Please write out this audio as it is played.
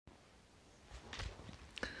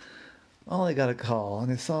Ollie got a call, and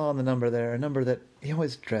he saw on the number there a number that he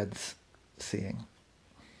always dreads seeing.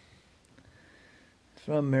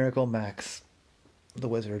 From Miracle Max, the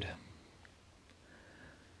wizard.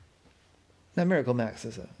 Now, Miracle Max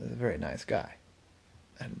is a very nice guy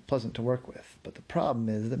and pleasant to work with, but the problem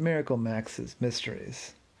is that Miracle Max's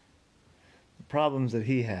mysteries, the problems that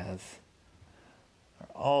he has, are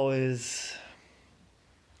always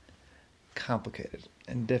complicated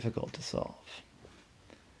and difficult to solve.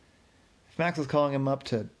 If Max was calling him up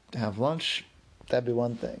to have lunch, that'd be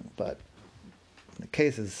one thing, but the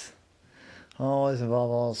cases always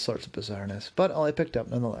involve all sorts of bizarreness. But Ollie picked up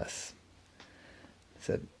nonetheless. He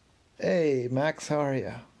said, "Hey, Max, how are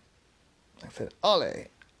you?" I said, Ollie,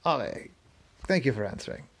 thank you for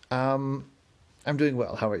answering. I'm doing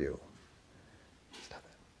well. How are you? Stop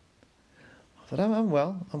it. I said, I'm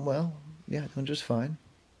well. Yeah, doing just fine.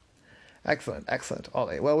 Excellent,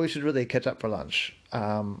 Ollie. Well, we should really catch up for lunch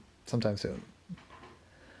sometime soon.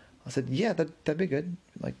 I said, yeah, that'd be good.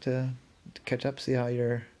 I'd like to catch up, see how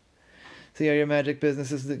your magic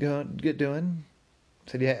business is doing.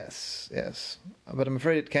 I said, yes, but I'm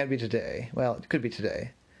afraid it can't be today. Well, it could be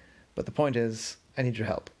today, but the point is, I need your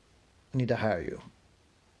help. I need to hire you.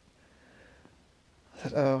 I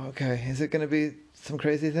said, oh, okay. Is it going to be some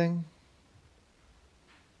crazy thing?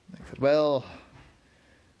 I said, well,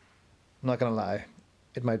 I'm not going to lie.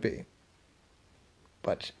 It might be.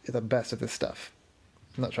 But you're the best at this stuff.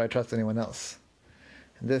 I'm not sure I trust anyone else.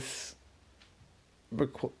 And this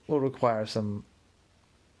will require some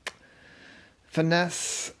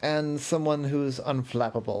finesse and someone who's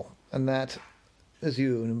unflappable. And that is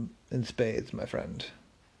you in spades, my friend.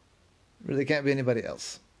 Really can't be anybody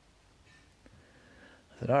else.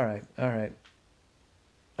 I said, all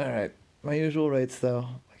right. My usual rates, though.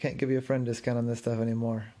 I can't give you a friend discount on this stuff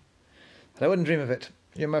anymore. But I wouldn't dream of it.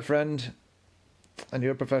 You're my friend, and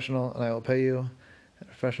you're a professional, and I will pay you at a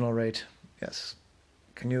professional rate. Yes.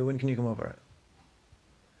 When can you come over?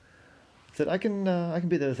 I said, I can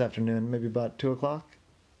be there this afternoon, maybe about 2 o'clock.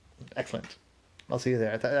 Excellent. I'll see you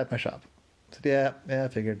there at my shop. I said, yeah, I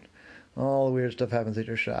figured. All the weird stuff happens at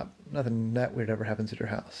your shop. Nothing that weird ever happens at your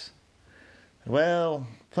house. Well,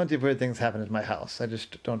 plenty of weird things happen at my house. I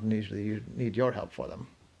just don't usually need your help for them.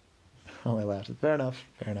 Ollie laughed. Fair enough.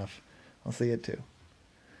 I'll see you at 2.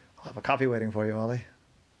 I'll have a coffee waiting for you, Ollie.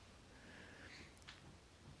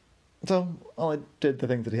 So Ollie did the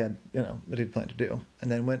things that he'd planned to do,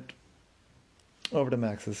 and then went over to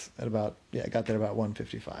Max's at got there about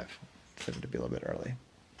 1:55. Seemed to be a little bit early.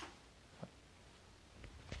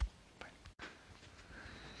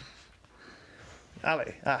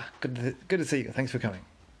 Ollie, good to see you. Thanks for coming.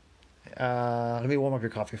 Let me warm up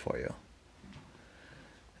your coffee for you.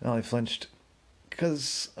 And Ollie flinched,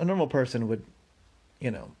 because a normal person would,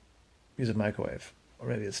 use a microwave or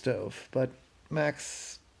maybe a stove, but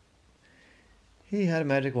Max, he had a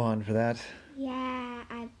magic wand for that. Yeah,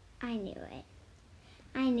 I knew it.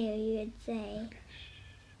 I knew you would say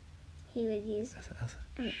he would use.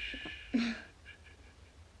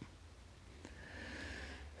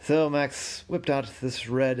 So Max whipped out this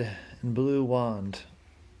red and blue wand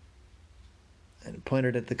and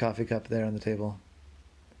pointed at the coffee cup there on the table,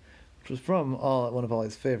 which was from one of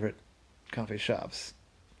Ollie's favorite coffee shops.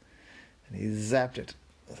 And he zapped it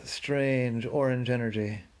with a strange orange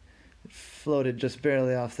energy. It floated just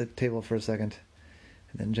barely off the table for a second,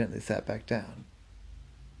 and then gently sat back down.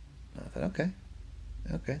 I thought, okay,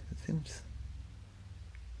 that seems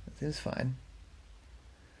fine.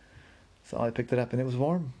 So I picked it up, and it was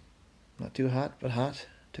warm. Not too hot, but hot.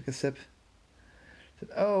 Took a sip. Said,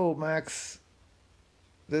 oh, Max,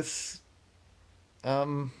 this,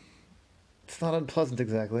 it's not unpleasant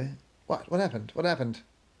exactly. What? What happened?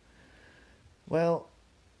 Well,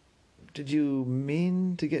 did you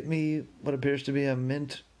mean to get me what appears to be a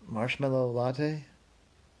mint marshmallow latte?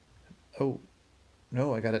 Oh,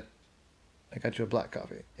 no, I got it. I got you a black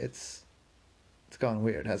coffee. It's gone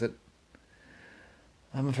weird, has it?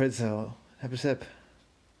 I'm afraid so. Have a sip.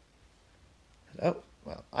 Oh,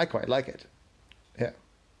 well, I quite like it. Here.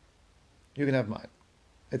 You can have mine.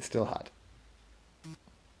 It's still hot.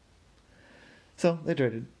 So they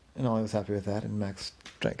traded, and Ollie was happy with that, and Max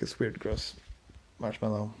drank his weird, gross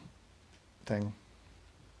marshmallow thing.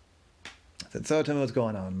 I said, so tell me what's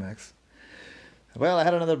going on, Max. Well, I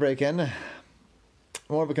had another break-in.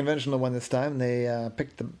 More of a conventional one this time. They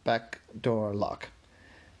picked the back door lock.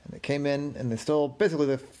 And they came in, and they stole basically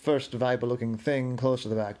the first valuable-looking thing close to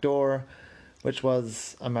the back door, which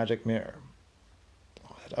was a magic mirror.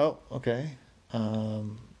 I said, oh, okay.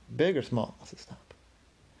 Big or small? I said, stop.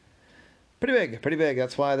 Pretty big.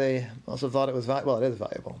 That's why they also thought it was valuable. Well, it is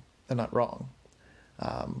valuable. They're not wrong.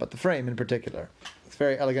 But the frame in particular, it's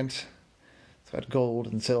very elegant. It's got gold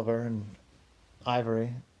and silver and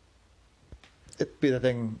ivory. It'd be the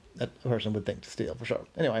thing that a person would think to steal, for sure.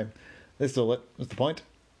 Anyway, they stole it, was the point.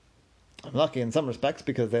 I'm lucky in some respects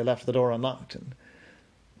because they left the door unlocked, and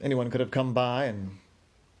anyone could have come by and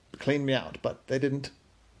cleaned me out, but they didn't.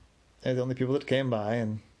 They're the only people that came by,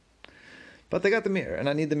 but they got the mirror, and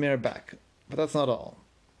I need the mirror back. But that's not all.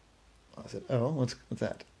 I said, oh, what's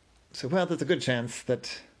that? So, well, there's a good chance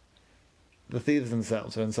that the thieves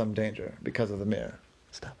themselves are in some danger because of the mirror.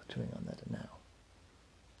 Stop chewing on that now.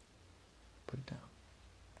 Put it down.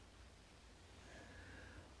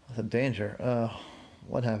 I said, danger?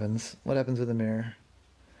 What happens? What happens with the mirror?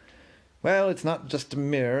 Well, it's not just a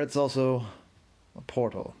mirror, it's also a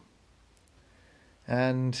portal.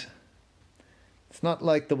 And it's not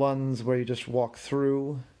like the ones where you just walk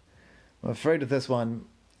through. I'm afraid of this one.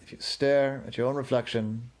 If you stare at your own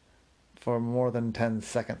reflection for more than 10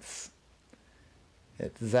 seconds,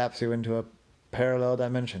 it zaps you into a parallel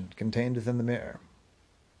dimension contained within the mirror.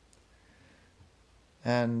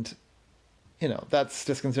 And, that's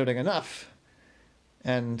disconcerting enough.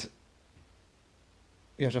 And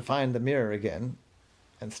you have to find the mirror again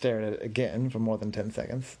and stare at it again for more than 10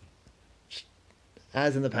 seconds.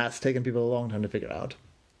 As in the past, taken people a long time to figure out.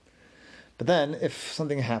 But then, if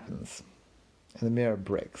something happens and the mirror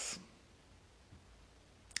breaks,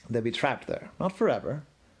 they'll be trapped there. Not forever,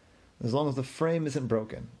 as long as the frame isn't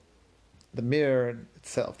broken. The mirror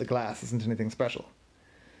itself, the glass, isn't anything special.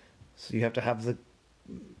 So you have to have the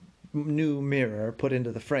new mirror put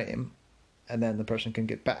into the frame, and then the person can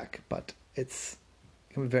get back. But it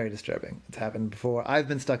can be very disturbing. It's happened before. I've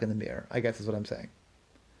been stuck in the mirror, I guess is what I'm saying.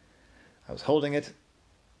 I was holding it,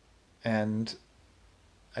 and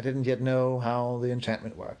I didn't yet know how the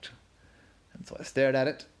enchantment worked. And so I stared at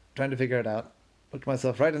it, trying to figure it out, looked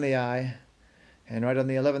myself right in the eye, and right on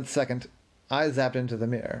the 11th second, I zapped into the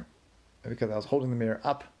mirror. And because I was holding the mirror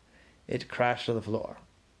up, it crashed to the floor.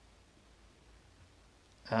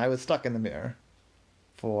 And I was stuck in the mirror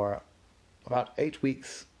for about 8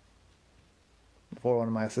 weeks before one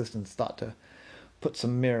of my assistants thought to put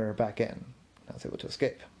some mirror back in. I was able to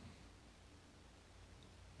escape.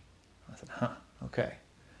 I said, okay.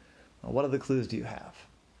 Well, what other clues do you have?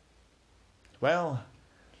 Well,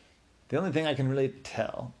 the only thing I can really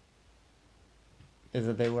tell is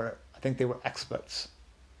that I think they were experts.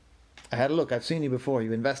 I had a look. I've seen you before.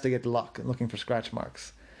 You investigate the lock and looking for scratch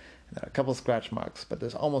marks. And there are a couple scratch marks, but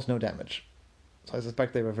there's almost no damage. So I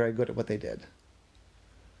suspect they were very good at what they did.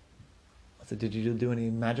 I said, did you do any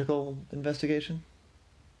magical investigation?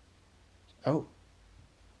 Oh.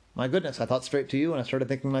 My goodness, I thought straight to you and I started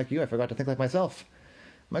thinking like you. I forgot to think like myself.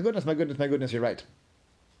 My goodness, you're right.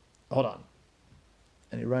 Hold on.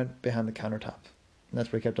 And he ran behind the countertop. And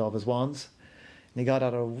that's where he kept all of his wands. And he got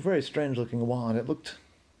out a very strange-looking wand. It looked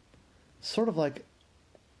sort of like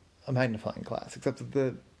a magnifying glass, except that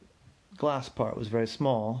the glass part was very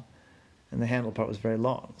small and the handle part was very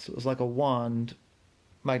long. So it was like a wand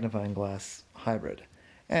magnifying glass hybrid.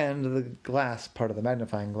 And the glass part of the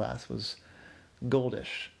magnifying glass was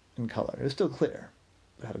goldish in color. It was still clear,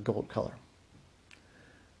 but it had a gold color.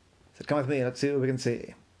 I said, come with me, let's see what we can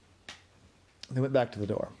see. And they went back to the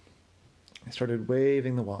door. He started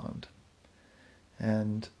waving the wand,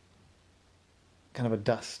 and kind of a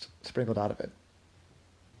dust sprinkled out of it.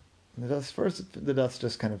 And the dust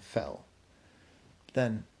just kind of fell.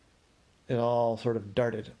 Then it all sort of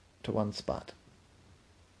darted to one spot.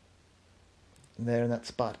 And there in that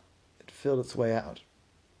spot, it filled its way out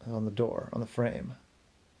on the door, on the frame.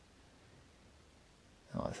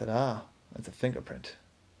 Oh, I said, that's a fingerprint.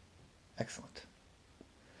 Excellent.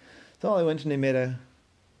 So I went and he made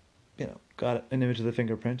got an image of the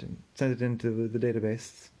fingerprint and sent it into the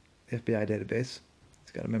database, the FBI database.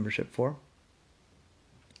 He's got a membership for.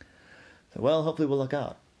 So, well, hopefully we'll look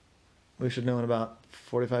out. We should know in about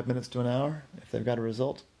 45 minutes to an hour if they've got a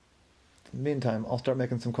result. In the meantime, I'll start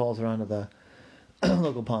making some calls around to the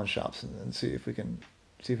local pawn shops and see if we can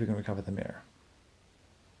recover the mirror.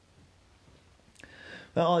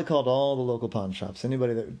 Well, I called all the local pawn shops,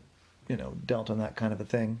 anybody that dealt in that kind of a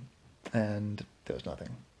thing, and there was nothing.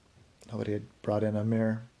 Nobody had brought in a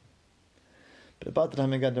mirror. But about the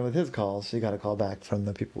time he got done with his calls, he got a call back from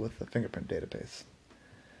the people with the fingerprint database.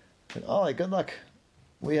 Said, Ollie, good luck.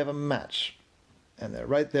 We have a match. And they're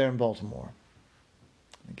right there in Baltimore.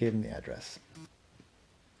 I gave him the address.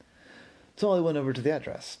 So Ollie went over to the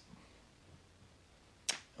address.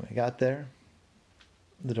 When he got there,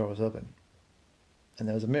 the door was open. And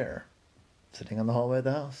there was a mirror sitting on the hallway of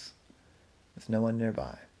the house. With no one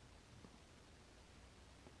nearby.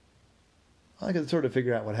 I could sort of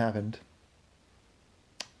figure out what happened.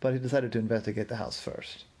 but he decided to investigate the house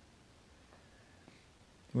first.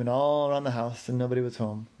 He went all around the house, and nobody was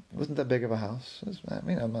home. It wasn't that big of a house. It was,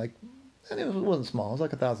 and it wasn't small. It was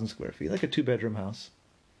like 1,000 square feet, like a 2-bedroom house.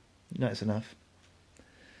 Nice enough.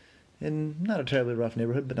 In not a terribly rough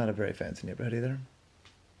neighborhood, but not a very fancy neighborhood either.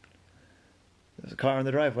 There's a car in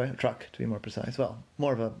the driveway, a truck to be more precise. Well,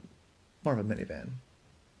 more of a minivan.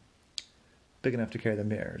 Big enough to carry the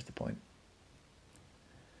mirror is the point.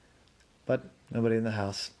 But nobody in the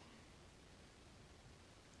house.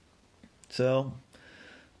 So,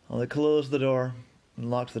 Ollie closed the door and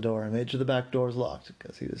locked the door and made sure the back door was locked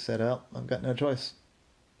because he just said, "Oh, I've got no choice.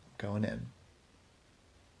 I'm going in."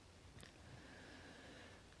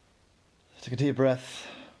 He took a deep breath.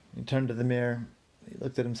 He turned to the mirror. He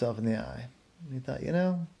looked at himself in the eye. And he thought,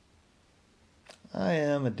 I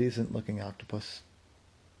am a decent-looking octopus.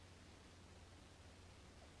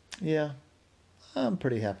 Yeah, I'm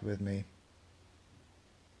pretty happy with me.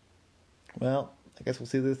 Well, I guess we'll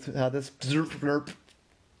see how this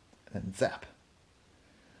and zap.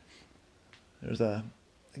 There's a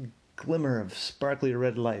glimmer of sparkly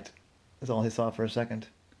red light. That's all he saw for a second.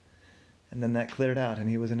 And then that cleared out, and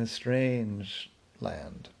he was in a strange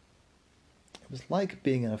land. It was like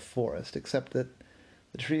being in a forest, except that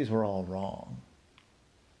the trees were all wrong.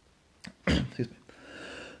 Excuse me.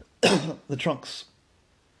 The trunks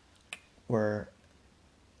were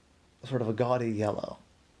sort of a gaudy yellow.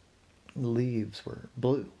 The leaves were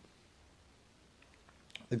blue.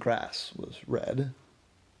 The grass was red.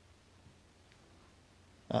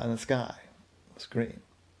 And the sky was green.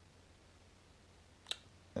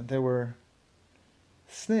 And there were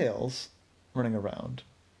snails running around,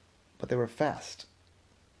 but they were fast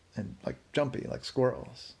and like jumpy, like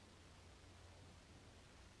squirrels.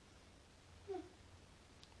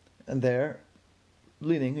 And there,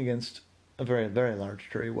 leaning against a very, very large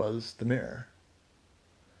tree, was the mirror.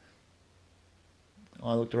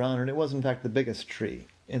 I looked around, and it was in fact the biggest tree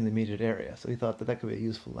in the immediate area, so he thought that could be a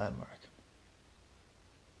useful landmark.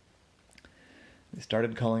 He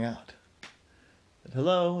started calling out. Said,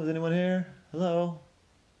 "Hello, is anyone here? Hello?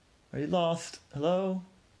 Are you lost? Hello?"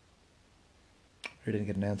 He didn't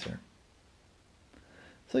get an answer.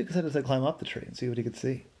 So he decided to climb up the tree and see what he could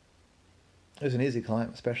see. It was an easy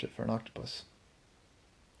climb, especially for an octopus.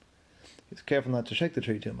 He was careful not to shake the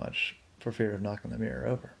tree too much, for fear of knocking the mirror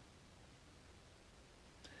over.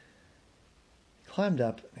 He climbed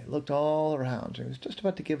up, and he looked all around, and he was just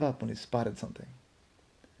about to give up when he spotted something.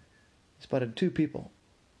 He spotted 2 people,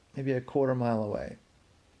 maybe a quarter mile away,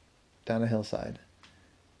 down a hillside,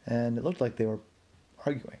 and it looked like they were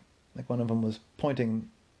arguing, like one of them was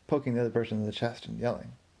poking the other person in the chest and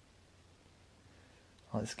yelling.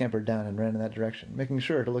 Ollie scampered down and ran in that direction, making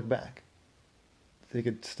sure to look back, so he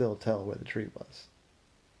could still tell where the tree was.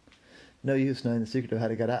 No use knowing the secret of how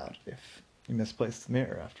to get out if you misplaced the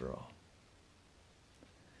mirror, after all.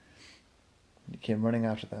 He came running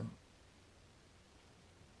after them.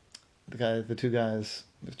 There's 2 guys.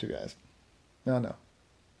 No.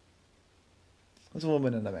 There's a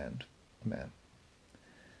woman and a man. And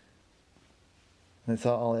they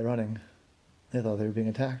saw Ollie running. They thought they were being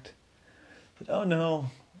attacked. They said, "Oh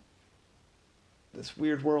no. This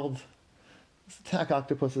weird world. Let's attack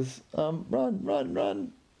octopuses.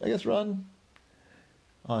 Run. I guess run."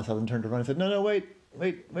 Ollie saw them turn to run and said, No, wait.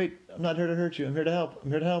 I'm not here to hurt you. I'm here to help.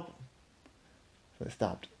 So they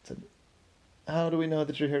stopped. Said, "How do we know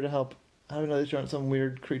that you're here to help? How do we know that you aren't some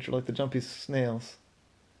weird creature like the jumpy snails?"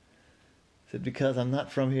 He said, "Because I'm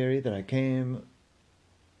not from here either. I came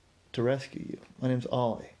to rescue you. My name's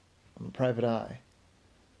Ollie. I'm a private eye.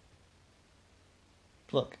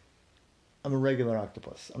 Look, I'm a regular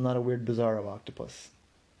octopus. I'm not a weird bizarro octopus.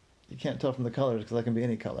 You can't tell from the colors because I can be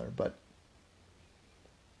any color, but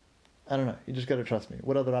I don't know. You just gotta trust me.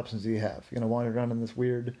 What other options do you have? You gonna wander around in this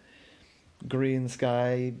weird green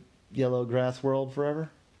sky, yellow grass world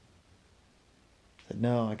forever?" I said,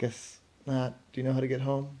 "No, I guess not. Do you know how to get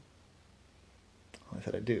home?" I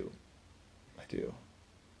said, I do.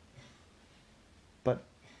 But,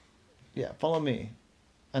 yeah, follow me.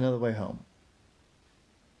 I know the way home.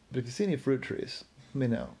 But if you see any fruit trees, let me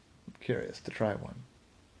know. I'm curious to try one.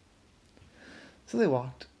 So they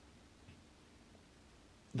walked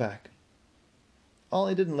back.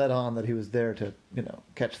 Ollie didn't let on that he was there to,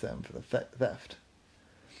 catch them for the theft.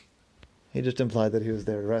 He just implied that he was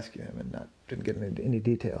there to rescue him and didn't get into any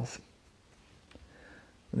details.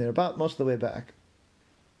 When they were about most of the way back,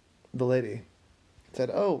 the lady said,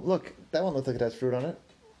 "Oh, look, that one looks like it has fruit on it."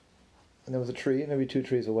 And there was a tree, maybe 2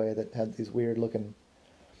 trees away, that had these weird looking...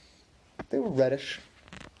 They were reddish.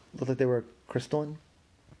 Looked like they were crystalline.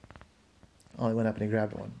 Ollie went up and he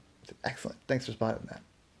grabbed one. He said, "Excellent, thanks for spotting that."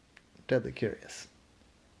 deadly curious.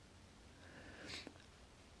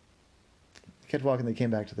 They kept walking, they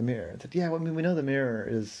came back to the mirror and said, yeah, well, I mean, we know the mirror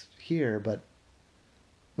is here, but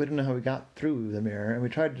we don't know how we got through the mirror, and we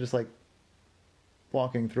tried just like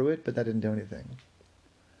walking through it, but that didn't do anything.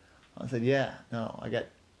 I said, yeah, no, I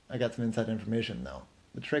got some inside information though.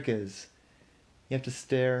 The trick is you have to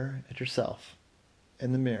stare at yourself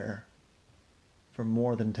in the mirror for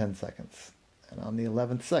more than 10 seconds. And on the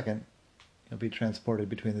 11th second, you'll be transported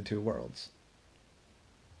between the two worlds.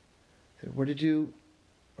 I said, where did you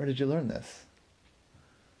learn this?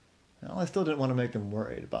 Well, I still didn't want to make them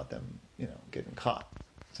worried about them, getting caught.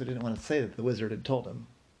 So I didn't want to say that the wizard had told him.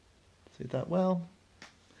 So he thought, well,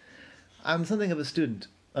 I'm something of a student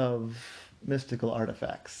of mystical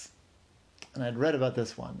artifacts. And I'd read about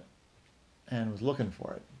this one and was looking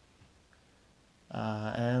for it.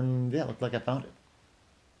 And yeah, it looked like I found it.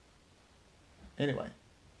 Anyway,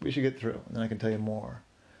 we should get through, and then I can tell you more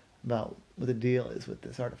about what the deal is with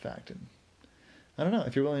this artifact. And I don't know,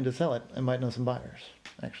 if you're willing to sell it, I might know some buyers,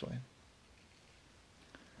 actually.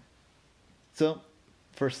 So,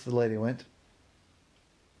 first the lady went.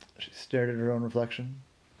 She stared at her own reflection,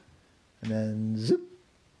 and then zoop,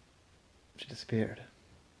 she disappeared.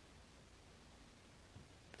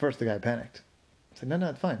 First the guy panicked. I said, no,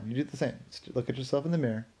 it's fine. You do the same. Just look at yourself in the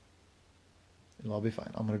mirror. It'll all be fine.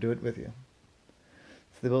 I'm going to do it with you.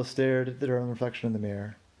 So they both stared at their own reflection in the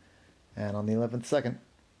mirror, and on the 11th second,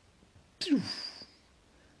 a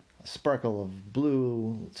sparkle of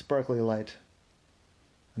blue, sparkly light,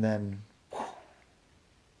 and then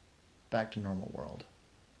back to normal world.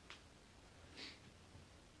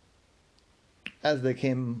 As they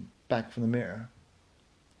came back from the mirror,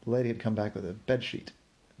 the lady had come back with a bed sheet,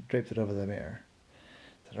 draped it over the mirror.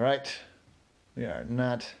 Said, all right, we are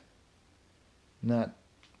not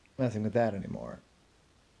messing with that anymore.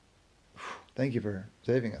 Thank you for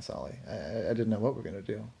saving us, Ollie. I didn't know what we were going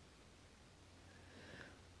to do.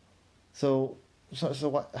 So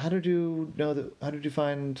what, how did you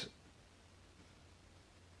find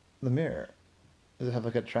the mirror? Does it have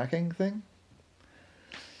like a tracking thing?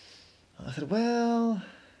 I said, well,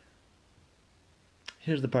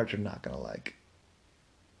 here's the part you're not going to like.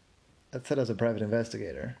 That said, I was a private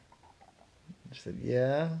investigator. She said,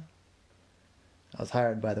 yeah. I was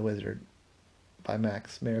hired by the wizard, by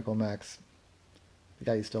Max, Miracle Max, the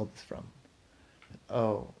guy you stole this from.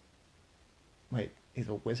 Oh, wait, he's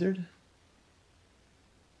a wizard?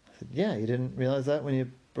 I said, yeah, you didn't realize that when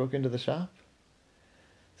you broke into the shop?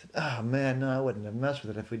 I said, oh man, no, I wouldn't have messed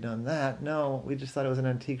with it if we'd done that. No, we just thought it was an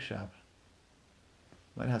antique shop.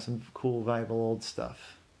 Might have some cool, valuable old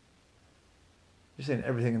stuff. You're saying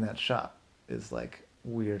everything in that shop is like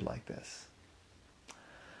weird like this? I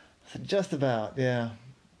said, just about, yeah.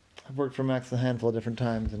 I've worked for Max a handful of different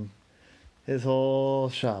times, and his whole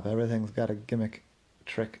shop, everything's got a gimmick,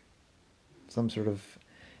 trick, some sort of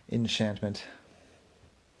enchantment.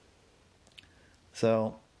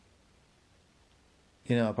 So,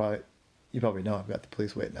 you probably know I've got the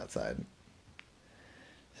police waiting outside.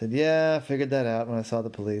 I said, yeah, I figured that out when I saw the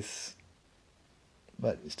police.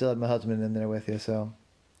 But you still had my husband in there with you, so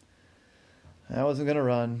I wasn't going to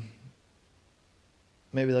run.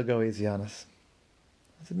 Maybe they'll go easy on us.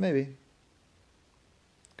 I said, maybe.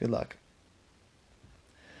 Good luck.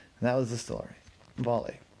 And that was the story of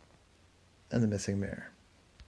Ollie and the missing mirror.